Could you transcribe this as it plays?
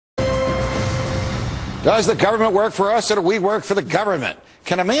Does the government work for us or do we work for the government?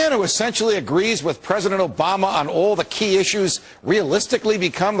 Can a man who essentially agrees with President Obama on all the key issues realistically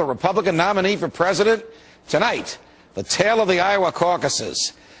become the Republican nominee for president? Tonight, the tale of the Iowa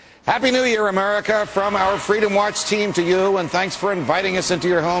caucuses. Happy New Year, America, from our Freedom Watch team to you, and thanks for inviting us into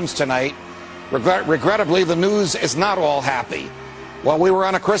your homes tonight. Regrettably, the news is not all happy. While we were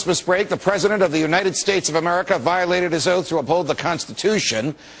on a Christmas break, the President of the United States of America violated his oath to uphold the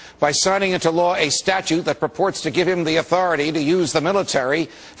Constitution by signing into law a statute that purports to give him the authority to use the military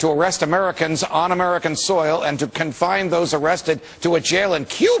to arrest Americans on American soil and to confine those arrested to a jail in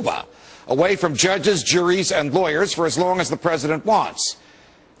Cuba, away from judges, juries, and lawyers for as long as the President wants.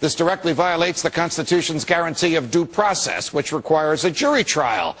 This directly violates the Constitution's guarantee of due process, which requires a jury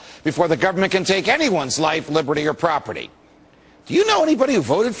trial before the government can take anyone's life, liberty, or property. Do you know anybody who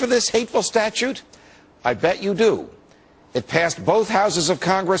voted for this hateful statute? I bet you do. It passed both houses of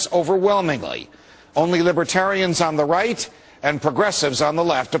Congress overwhelmingly. Only libertarians on the right and progressives on the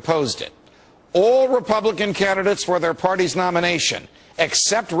left opposed it. All Republican candidates for their party's nomination,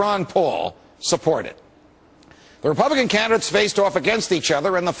 except Ron Paul, support it. The Republican candidates faced off against each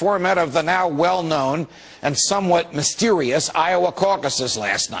other in the format of the now well-known and somewhat mysterious Iowa caucuses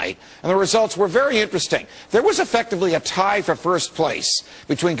last night, and the results were very interesting. There was effectively a tie for first place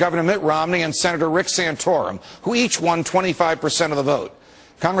between Governor Mitt Romney and Senator Rick Santorum, who each won 25% of the vote.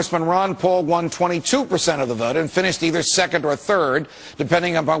 Congressman Ron Paul won 22% of the vote and finished either second or third,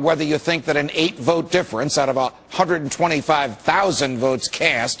 depending upon whether you think that an 8-vote difference out of 125,000 votes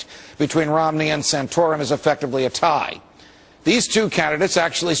cast between Romney and Santorum is effectively a tie. These two candidates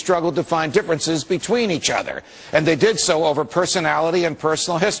actually struggled to find differences between each other, and they did so over personality and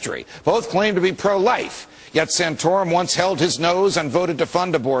personal history. Both claimed to be pro-life, yet Santorum once held his nose and voted to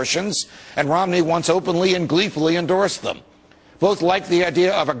fund abortions, and Romney once openly and gleefully endorsed them. Both like the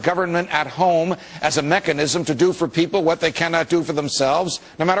idea of a government at home as a mechanism to do for people what they cannot do for themselves,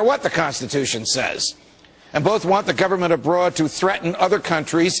 no matter what the Constitution says. And both want the government abroad to threaten other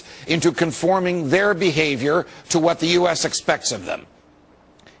countries into conforming their behavior to what the U.S. expects of them.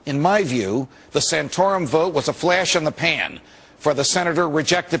 In my view, the Santorum vote was a flash in the pan for the senator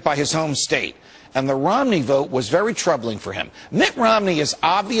rejected by his home state. And the Romney vote was very troubling for him. Mitt Romney is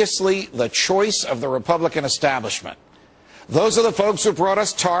obviously the choice of the Republican establishment. Those are the folks who brought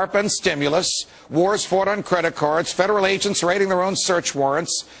us TARP and stimulus, wars fought on credit cards, federal agents writing their own search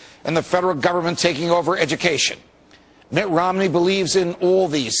warrants, and the federal government taking over education. Mitt Romney believes in all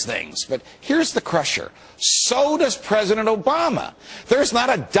these things, but here's the crusher. So does President Obama. There's not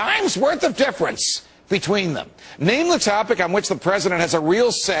a dime's worth of difference between them. Name the topic on which the president has a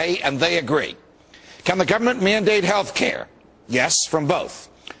real say, and they agree. Can the government mandate health care? Yes, from both.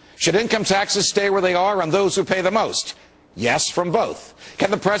 Should income taxes stay where they are on those who pay the most? Yes, from both.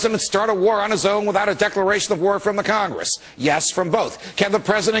 Can the president start a war on his own without a declaration of war from the Congress? Yes, from both. Can the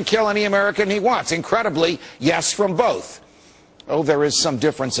president kill any American he wants? Incredibly, yes, from both. Oh, there is some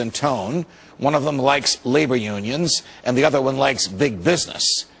difference in tone. One of them likes labor unions, and the other one likes big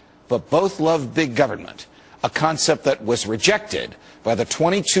business. But both love big government, a concept that was rejected by the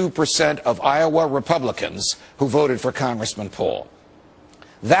 22% of Iowa Republicans who voted for Congressman Paul.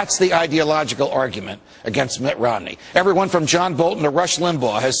 That's the ideological argument against Mitt Romney. Everyone from John Bolton to Rush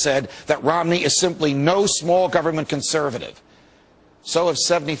Limbaugh has said that Romney is simply no small government conservative. So have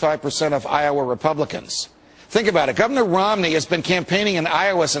 75% of Iowa Republicans. Think about it. Governor Romney has been campaigning in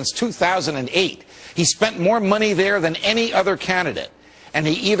Iowa since 2008. He spent more money there than any other candidate. And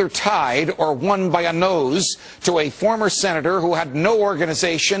he either tied or won by a nose to a former senator who had no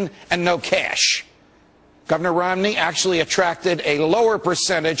organization and no cash. Governor Romney actually attracted a lower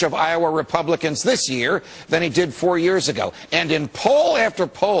percentage of Iowa Republicans this year than he did 4 years ago. And in poll after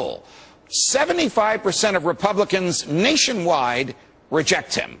poll, 75% of Republicans nationwide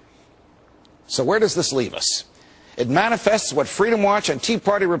reject him. So where does this leave us? It manifests what Freedom Watch and Tea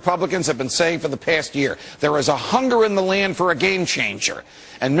Party Republicans have been saying for the past year. There is a hunger in the land for a game changer,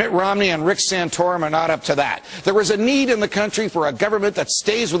 and Mitt Romney and Rick Santorum are not up to that. There is a need in the country for a government that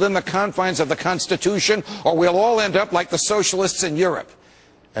stays within the confines of the Constitution, or we'll all end up like the socialists in Europe.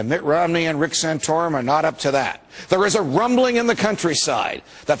 And Mitt Romney and Rick Santorum are not up to that. There is a rumbling in the countryside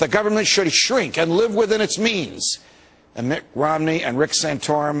that the government should shrink and live within its means. And Mitt Romney and Rick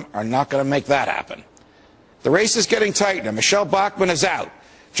Santorum are not going to make that happen. The race is getting tighter. Michelle Bachmann is out.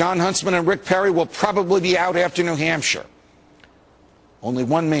 John Huntsman and Rick Perry will probably be out after New Hampshire. Only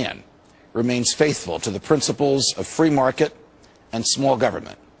one man remains faithful to the principles of free market and small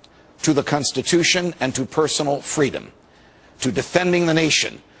government, to the Constitution and to personal freedom, to defending the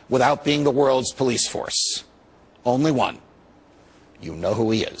nation without being the world's police force. Only one. You know who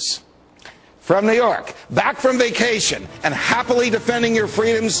he is. from New York, back from vacation, and happily defending your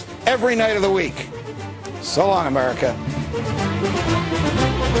freedoms every night of the week. So long, America.